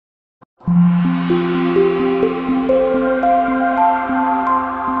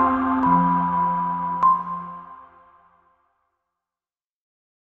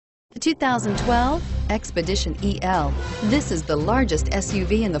2012 Expedition EL. This is the largest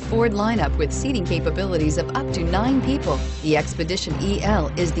SUV in the Ford lineup with seating capabilities of up to 9 people. The Expedition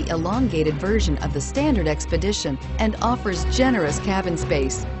EL is the elongated version of the standard Expedition and offers generous cabin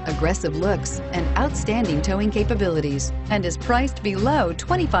space, aggressive looks, and outstanding towing capabilities, and is priced below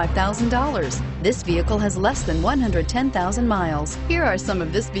 $25,000. This vehicle has less than 110,000 miles. Here are some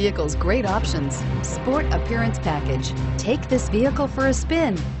of this vehicle's great options: Sport Appearance Package. Take this vehicle for a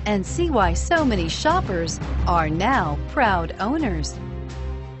spin and see why so many shoppers are now proud owners.